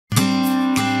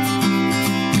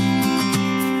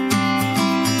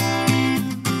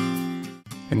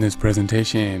this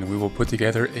presentation, we will put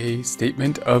together a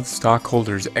statement of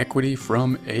stockholders' equity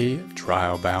from a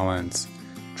trial balance.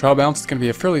 Trial balance is going to be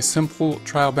a fairly simple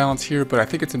trial balance here, but I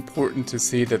think it's important to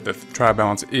see that the trial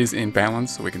balance is in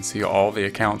balance, so we can see all the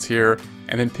accounts here,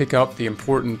 and then pick out the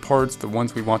important parts, the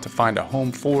ones we want to find a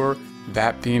home for,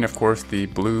 that being, of course, the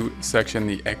blue section,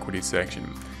 the equity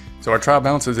section. So our trial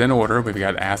balance is in order. We've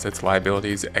got assets,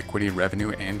 liabilities, equity,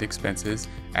 revenue, and expenses.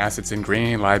 Assets in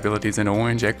green, liabilities in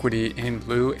orange, equity in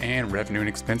blue, and revenue and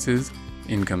expenses,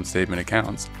 income statement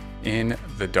accounts, in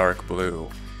the dark blue.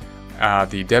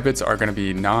 The debits are going to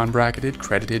be non-bracketed,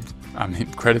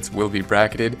 credits will be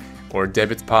bracketed, or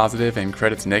debits positive and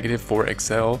credits negative for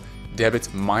Excel.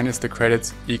 Debits minus the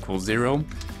credits equals 0.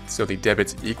 So the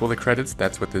debits equal the credits.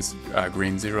 That's what this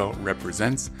green 0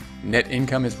 represents. Net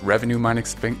income is revenue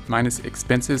minus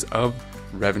expenses of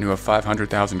revenue of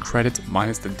 500,000 credits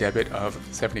minus the debit of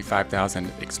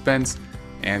 75,000 expense.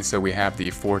 And so we have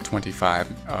the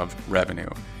 425 of revenue.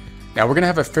 Now we're going to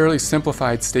have a fairly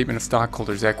simplified statement of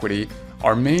stockholders' equity.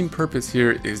 Our main purpose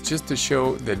here is just to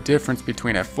show the difference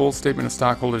between a full statement of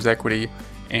stockholders' equity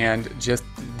and just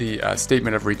the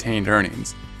statement of retained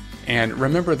earnings. And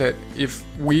remember that if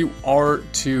we are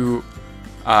to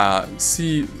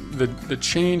see the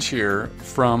change here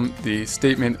from the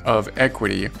statement of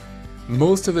equity,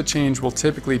 most of the change will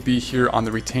typically be here on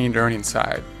the retained earnings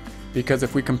side. Because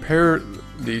if we compare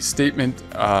the statement,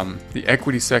 the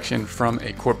equity section from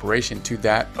a corporation to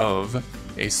that of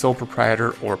a sole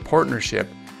proprietor or partnership,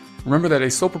 remember that a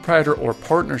sole proprietor or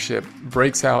partnership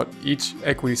breaks out each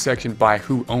equity section by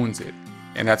who owns it.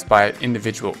 And that's by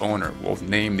individual owner. We'll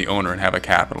name the owner and have a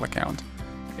capital account.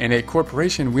 In a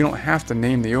corporation, we don't have to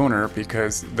name the owner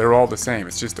because they're all the same.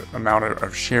 It's just the amount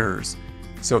of shares.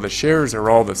 So the shares are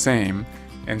all the same.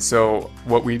 And so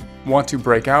what we want to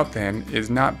break out then is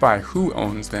not by who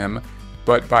owns them,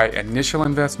 but by initial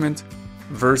investment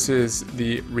versus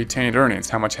the retained earnings.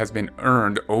 How much has been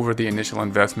earned over the initial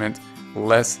investment,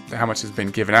 less how much has been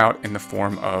given out in the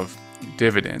form of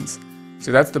dividends.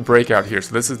 So that's the breakout here.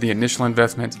 So this is the initial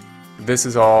investment. This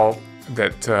is all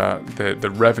that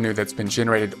the revenue that's been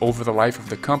generated over the life of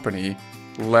the company,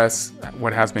 less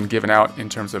what has been given out in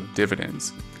terms of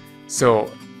dividends. So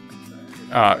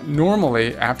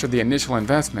normally, after the initial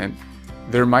investment,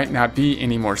 there might not be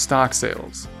any more stock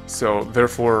sales. So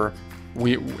therefore,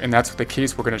 and that's the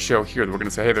case we're going to show here. We're going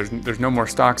to say, hey, there's no more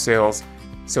stock sales.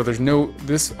 So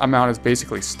this amount is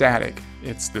basically static.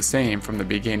 It's the same from the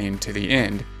beginning to the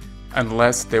end,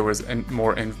 unless there was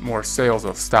more sales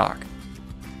of stock.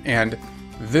 And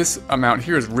this amount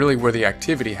here is really where the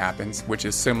activity happens, which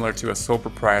is similar to a sole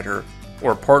proprietor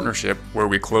or partnership, where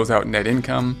we close out net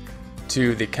income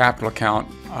to the capital account.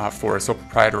 For a sole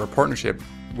proprietor or partnership,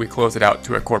 we close it out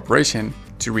to a corporation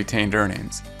to retained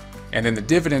earnings. And then the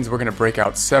dividends we're going to break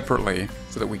out separately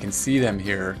so that we can see them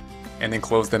here, and then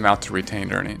close them out to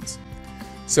retained earnings.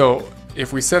 So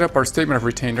if we set up our statement of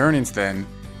retained earnings, then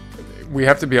we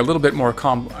have to be a little bit more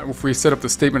if we set up the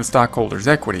statement of stockholders'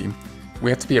 equity, we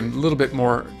have to be a little bit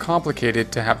more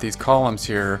complicated to have these columns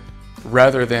here,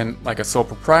 rather than like a sole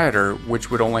proprietor,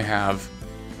 which would only have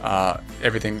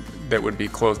everything that would be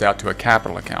closed out to a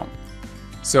capital account.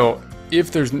 So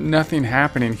if there's nothing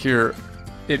happening here,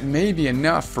 it may be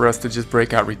enough for us to just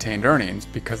break out retained earnings,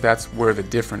 because that's where the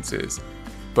difference is.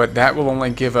 But that will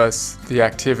only give us the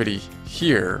activity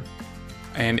here,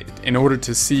 and in order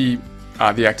to see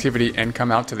the activity and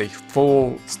come out to the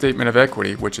full statement of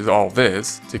equity, which is all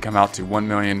this, to come out to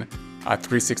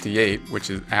 1,368,000,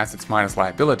 which is assets minus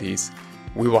liabilities,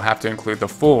 we will have to include the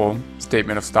full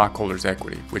statement of stockholders'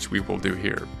 equity, which we will do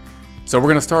here. So we're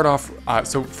going to start off,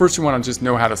 so first you want to just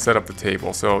know how to set up the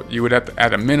table. So you would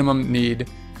at a minimum need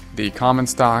the common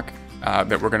stock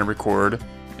that we're going to record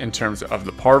in terms of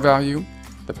the par value,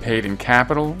 the paid in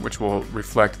capital, which will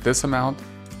reflect this amount,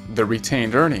 the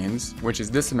retained earnings, which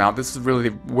is this amount. This is really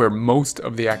where most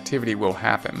of the activity will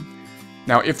happen.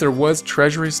 Now, if there was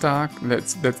treasury stock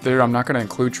that's there, I'm not going to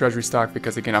include treasury stock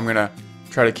because, again, I'm going to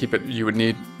try to keep it. You would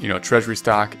need, treasury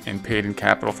stock and paid in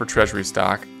capital for treasury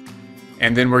stock,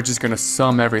 and then we're just going to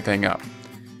sum everything up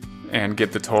and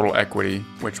get the total equity,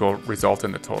 which will result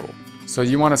in the total. So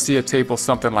you want to see a table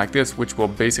something like this, which will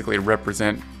basically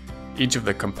represent each of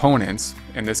the components,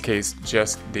 in this case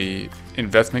just the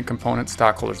investment component,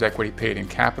 stockholders' equity, paid in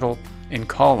capital, in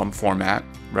column format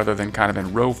rather than kind of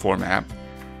in row format,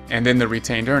 and then the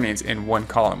retained earnings in one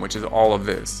column, which is all of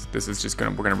this. This is just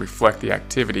we're going to reflect the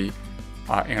activity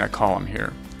in a column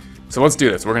here. So let's do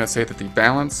this. We're going to say that the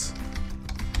balance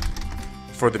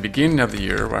for the beginning of the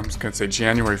year, I'm just going to say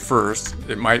January 1st,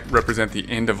 it might represent the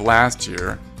end of last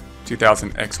year,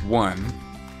 2000X1,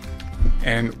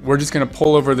 And we're just going to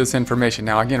pull over this information.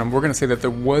 Now again, we're going to say that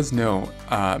there was no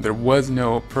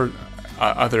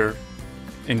other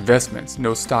investments,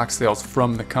 no stock sales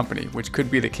from the company, which could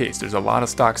be the case. There's a lot of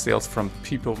stock sales from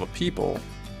people to people,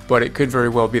 but it could very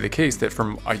well be the case that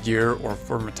from a year or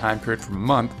from a time period from a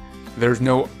month, there's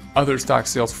no other stock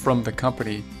sales from the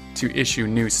company to issue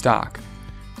new stock.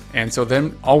 And so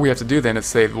then all we have to do then is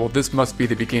say, well, this must be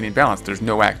the beginning balance. There's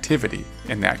no activity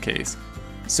in that case.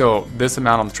 So this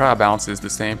amount on the trial balance is the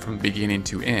same from beginning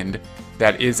to end.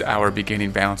 That is our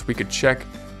beginning balance. We could check,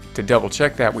 to double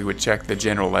check that, we would check the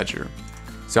general ledger.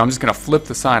 So I'm just going to flip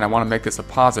the sign. I want to make this a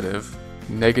positive,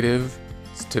 negative,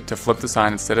 to flip the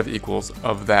sign instead of equals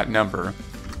of that number.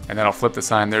 And then I'll flip the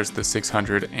sign. There's the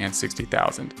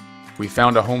 660,000. We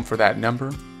found a home for that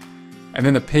number. And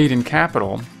then the paid in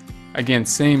capital, again,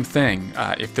 same thing.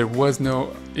 If there was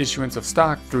no issuance of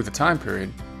stock through the time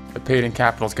period, the paid in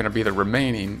capital is going to be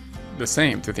the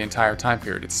same through the entire time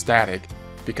period. It's static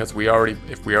because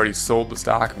if we already sold the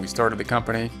stock and we started the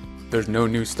company, there's no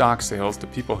new stock sales. The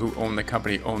people who own the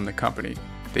company.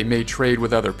 They may trade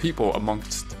with other people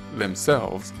amongst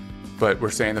themselves, but we're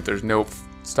saying that there's no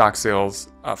stock sales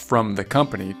from the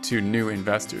company to new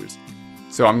investors.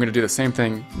 So I'm going to do the same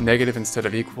thing, negative instead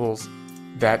of equals,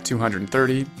 that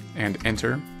 230, and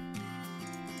enter.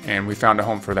 And we found a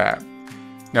home for that.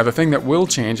 Now the thing that will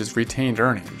change is retained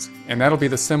earnings, and that'll be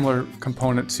the similar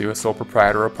component to a sole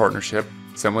proprietor or a partnership,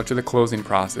 similar to the closing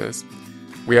process.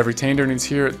 We have retained earnings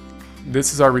here.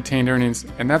 This is our retained earnings,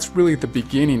 and that's really the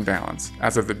beginning balance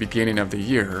as of the beginning of the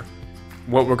year.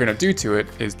 What we're going to do to it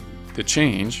is the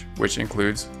change, which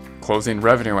includes closing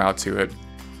revenue out to it,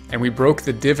 and we broke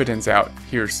the dividends out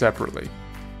here separately.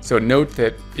 So note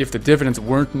that if the dividends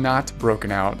weren't not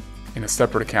broken out in a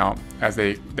separate account, as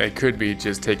they could be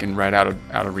just taken right out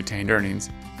of retained earnings,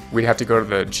 we'd have to go to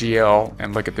the GL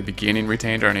and look at the beginning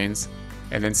retained earnings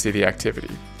and then see the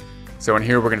activity. So in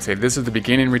here we're going to say this is the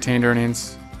beginning retained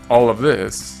earnings. All of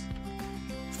this,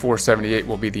 478,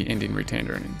 will be the ending retained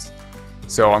earnings.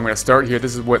 So I'm going to start here.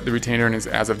 This is what the retained earnings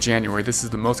as of January. This is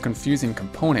the most confusing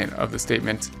component of the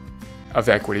statement of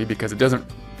equity because it doesn't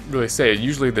really say.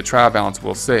 Usually the trial balance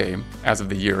will say as of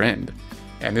the year end.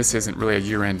 And this isn't really a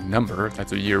year-end number,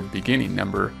 that's a year beginning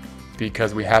number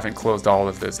because we haven't closed all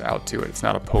of this out to it. It's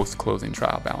not a post-closing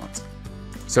trial balance.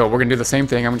 So we're going to do the same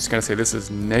thing. I'm just going to say this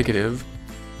is negative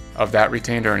of that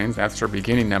retained earnings. That's our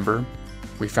beginning number.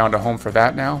 We found a home for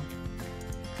that now.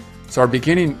 So our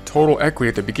beginning total equity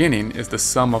at the beginning is the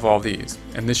sum of all these.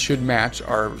 And this should match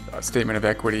our statement of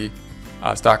equity,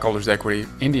 stockholders' equity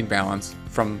ending balance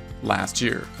from last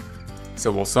year.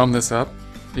 So we'll sum this up,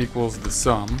 equals the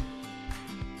sum.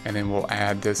 And then we'll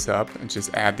add this up and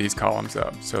just add these columns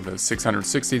up. So the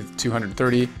 660, the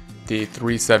 230, the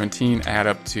 317 add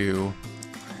up to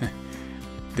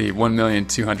the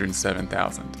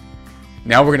 1,207,000.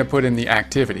 Now we're going to put in the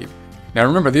activity. Now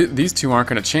remember, these two aren't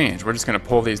going to change. We're just going to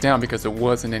pull these down because there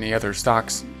wasn't any other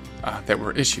stocks that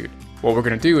were issued. What we're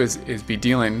going to do is be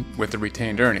dealing with the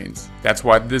retained earnings. That's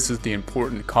why this is the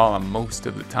important column most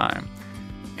of the time.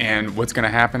 And what's going to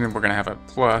happen, we're going to have a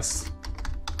plus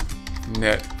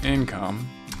net income,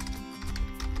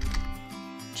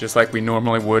 just like we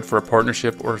normally would for a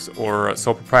partnership or a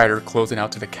sole proprietor closing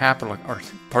out to the capital or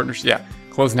partnership,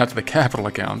 closing out to the capital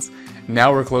accounts.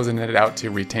 Now we're closing it out to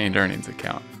retained earnings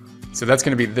account. So that's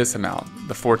going to be this amount,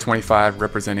 the 425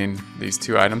 representing these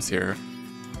two items here.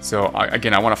 So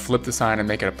again, I want to flip the sign and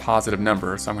make it a positive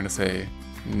number. So I'm going to say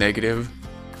negative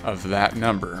of that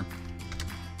number.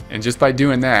 And just by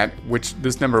doing that, which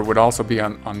this number would also be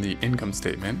on the income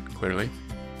statement, clearly,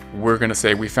 we're going to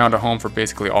say we found a home for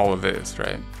basically all of this,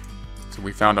 right? So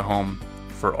we found a home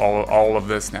for all of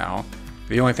this now.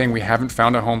 The only thing we haven't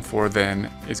found a home for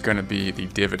then is going to be the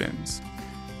dividends.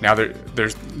 Now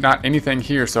there's not anything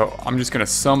here, so I'm just going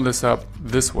to sum this up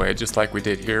this way, just like we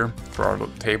did here for our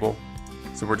little table.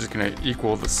 So we're just going to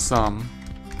equal the sum.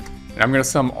 And I'm going to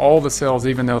sum all the cells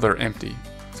even though they're empty.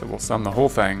 So we'll sum the whole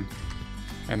thing.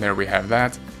 And there we have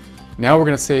that. Now we're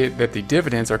going to say that the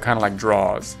dividends are kind of like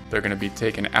draws. They're going to be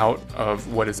taken out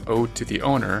of what is owed to the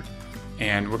owner,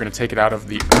 and we're going to take it out of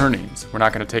the earnings. We're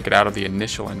not going to take it out of the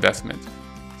initial investment.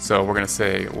 So we're going to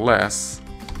say less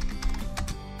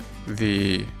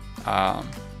the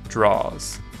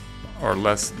draws, or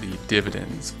less the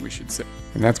dividends, we should say.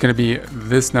 And that's going to be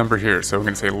this number here. So we're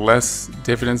going to say less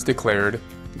dividends declared.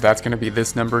 That's going to be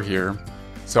this number here.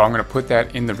 So I'm going to put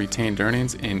that in the retained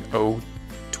earnings in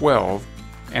 012,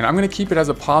 and I'm going to keep it as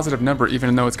a positive number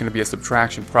even though it's going to be a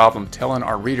subtraction problem, telling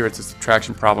our reader it's a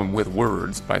subtraction problem with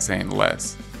words by saying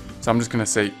less. So I'm just going to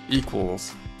say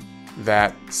equals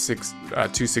that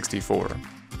 264.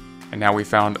 And now we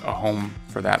found a home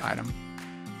for that item.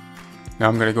 Now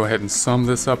I'm going to go ahead and sum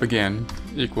this up again.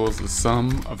 Equals the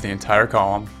sum of the entire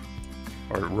column,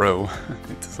 or row,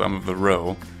 the sum of the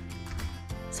row.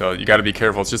 So you got to be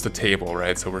careful, it's just a table,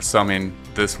 right? So we're summing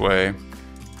this way,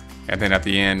 and then at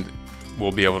the end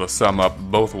we'll be able to sum up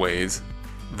both ways,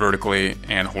 vertically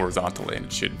and horizontally, and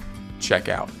it should check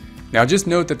out. Now just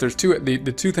note that there's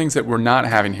the two things that we're not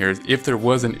having here is if there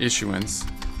was an issuance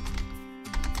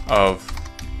of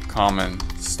common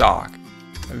stock.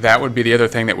 That would be the other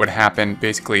thing that would happen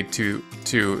basically to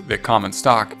the common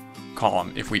stock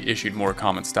column if we issued more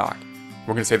common stock.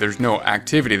 We're going to say there's no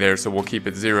activity there, so we'll keep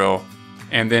it 0.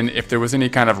 And then if there was any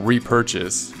kind of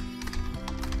repurchase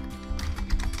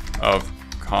of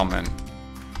common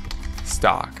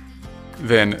stock,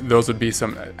 then those would be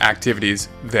some activities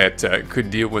that could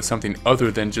deal with something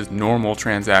other than just normal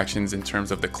transactions in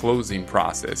terms of the closing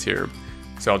process here.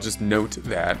 So I'll just note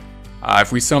that.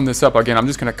 If we sum this up, again, I'm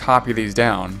just going to copy these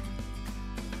down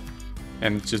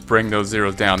and just bring those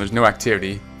zeros down. There's no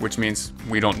activity, which means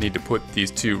we don't need to put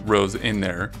these 2 rows in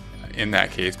there in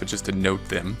that case, but just to note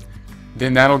them.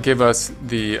 Then that'll give us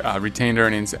the retained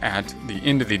earnings at the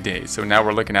end of the day. So now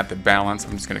we're looking at the balance.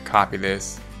 I'm just going to copy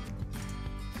this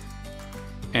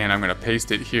and I'm going to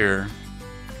paste it here,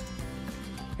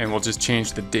 and we'll just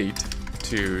change the date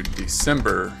to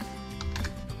December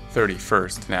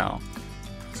 31st now.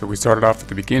 So we started off at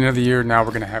the beginning of the year, now we're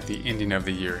going to have the ending of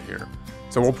the year here.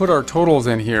 So we'll put our totals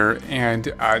in here,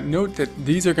 and note that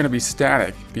these are going to be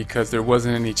static because there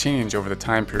wasn't any change over the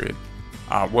time period.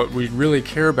 What we really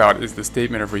care about is the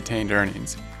statement of retained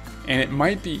earnings. And it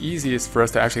might be easiest for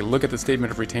us to actually look at the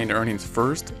statement of retained earnings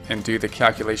first and do the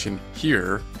calculation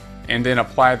here, and then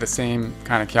apply the same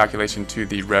kind of calculation to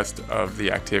the rest of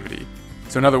the activity.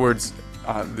 So in other words,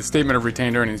 the statement of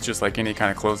retained earnings, just like any kind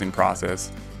of closing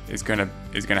process, is gonna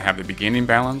have the beginning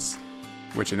balance,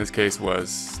 which in this case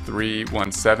was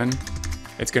 317.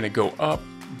 It's gonna go up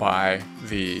by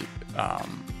the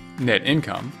net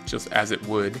income, just as it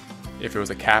would if it was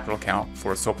a capital account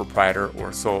for a sole proprietor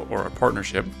or a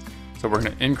partnership. So we're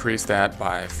gonna increase that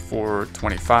by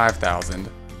 425,000,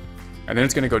 and then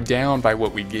it's gonna go down by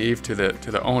what we gave to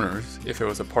the owners. If it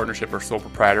was a partnership or sole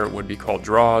proprietor, it would be called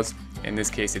draws. In this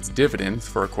case, it's dividends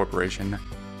for a corporation,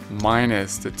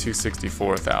 minus the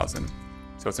 264,000.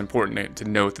 So it's important to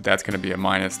note that that's going to be a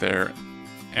minus there,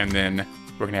 and then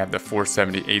we're going to have the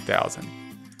 478,000.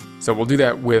 So we'll do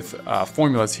that with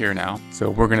formulas here now. So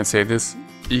we're going to say this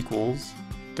equals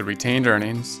the retained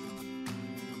earnings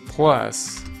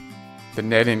plus the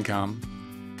net income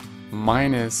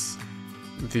minus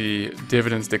the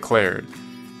dividends declared.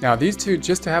 Now these two,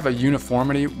 just to have a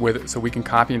uniformity with, so we can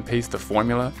copy and paste the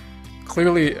formula.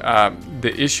 Clearly,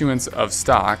 the issuance of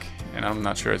stock, and I'm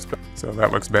not sure it's, so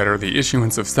that looks better. The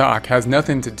issuance of stock has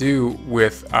nothing to do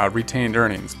with retained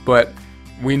earnings, but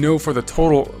we know for the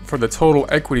total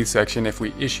equity section, if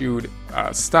we issued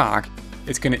stock,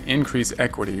 it's going to increase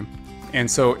equity, and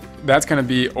so that's going to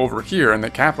be over here in the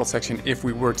capital section if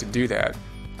we were to do that.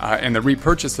 And the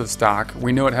repurchase of stock,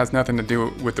 we know it has nothing to do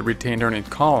with the retained earnings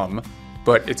column,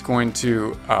 but it's going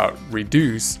to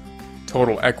reduce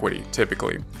total equity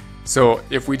typically. So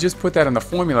if we just put that in the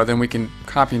formula, then we can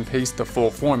copy and paste the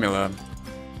full formula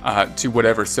to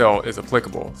whatever cell is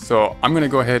applicable. So I'm going to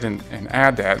go ahead and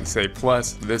add that and say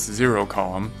plus this 0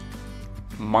 column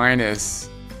minus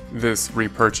this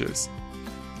repurchase.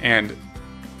 And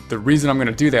the reason I'm going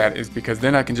to do that is because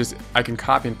then I can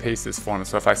copy and paste this formula.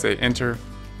 So if I say enter,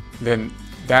 then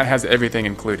that has everything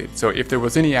included. So if there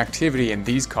was any activity in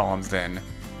these columns, then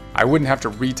I wouldn't have to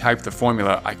retype the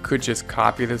formula. I could just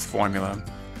copy this formula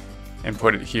and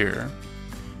put it here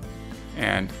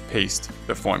and paste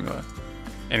the formula,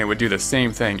 and it would do the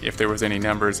same thing if there was any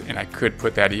numbers, and I could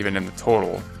put that even in the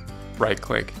total, right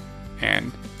click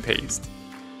and paste,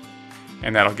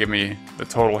 and that'll give me the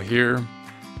total here,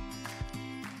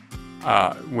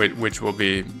 which will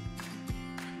be,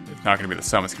 it's not going to be the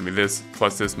sum, it's going to be this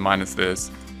plus this minus this,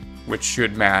 which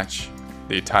should match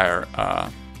the entire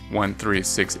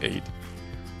 1368.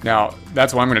 Now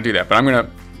that's why I'm going to do that, but I'm going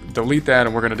to delete that,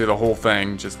 and we're going to do the whole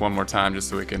thing just one more time just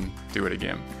so we can do it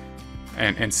again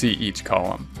and see each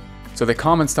column. So the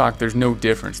common stock, there's no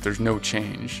difference, there's no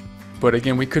change, but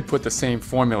again we could put the same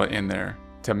formula in there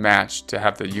to match, to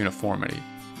have the uniformity,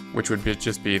 which would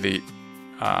just be the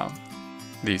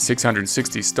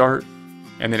 660 start,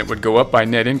 and then it would go up by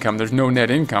net income. There's no net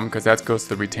income because that goes to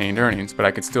the retained earnings, but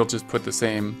I could still just put the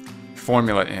same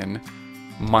formula in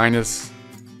minus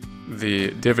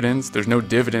the dividends. There's no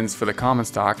dividends for the common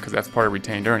stock because that's part of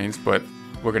retained earnings, but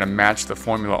we're going to match the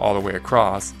formula all the way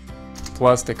across,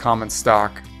 plus the common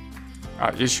stock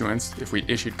issuance, if we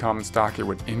issued common stock, it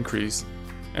would increase.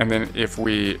 And then if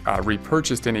we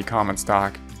repurchased any common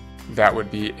stock, that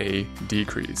would be a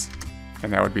decrease.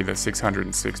 And that would be the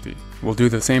 660. We'll do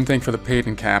the same thing for the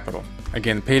paid-in capital.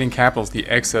 Again, the paid-in capital is the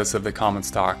excess of the common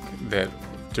stock that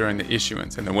during the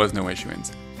issuance, and there was no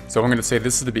issuance. So I'm going to say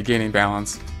this is the beginning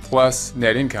balance plus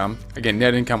net income. Again,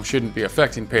 net income shouldn't be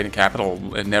affecting paid-in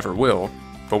capital, it never will,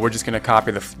 but we're just going to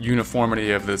copy the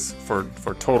uniformity of this for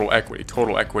total equity.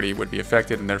 Total equity would be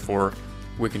affected, and therefore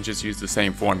we can just use the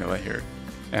same formula here.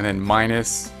 And then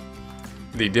minus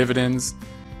the dividends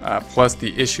plus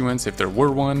the issuance, if there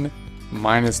were one,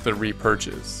 minus the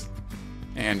repurchase,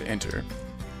 and enter.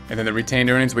 And then the retained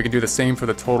earnings, we can do the same for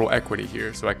the total equity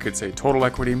here. So I could say total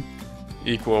equity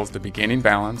equals the beginning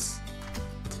balance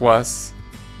plus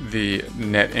the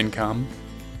net income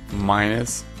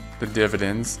minus the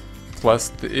dividends plus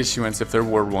the issuance if there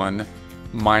were one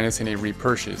minus any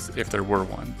repurchase if there were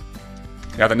one.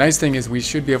 Now the nice thing is we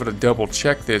should be able to double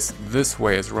check this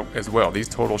way as well. These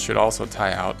totals should also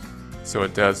tie out. So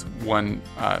it does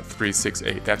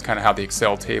 1368. That's kind of how the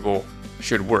Excel table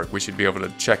should work. We should be able to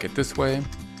check it this way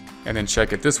and then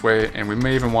check it this way, and we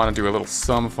may even want to do a little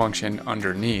sum function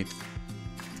underneath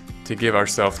to give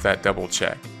ourselves that double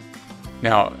check.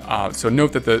 Now, so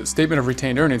note that the statement of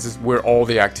retained earnings is where all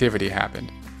the activity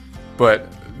happened. But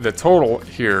the total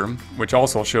here, which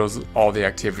also shows all the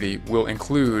activity, will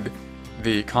include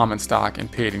the common stock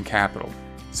and paid-in capital.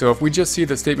 So if we just see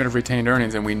the statement of retained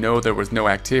earnings and we know there was no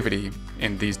activity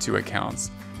in these two accounts,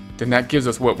 then that gives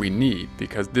us what we need,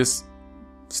 because this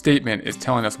statement is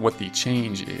telling us what the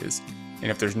change is.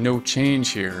 And if there's no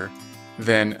change here,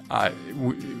 then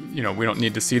we don't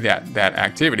need to see that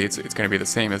activity. It's going to be the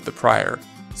same as the prior.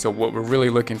 So what we're really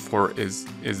looking for is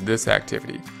this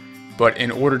activity. But in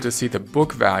order to see the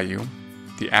book value,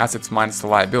 the assets minus the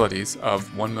liabilities of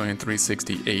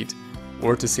 1,368,000,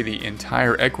 or to see the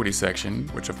entire equity section,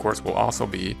 which of course will also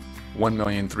be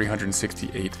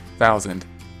 1,368,000,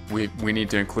 we need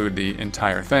to include the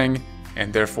entire thing,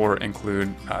 and therefore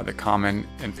include the common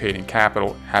and paid-in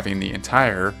capital having the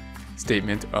entire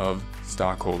statement of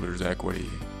stockholders' equity.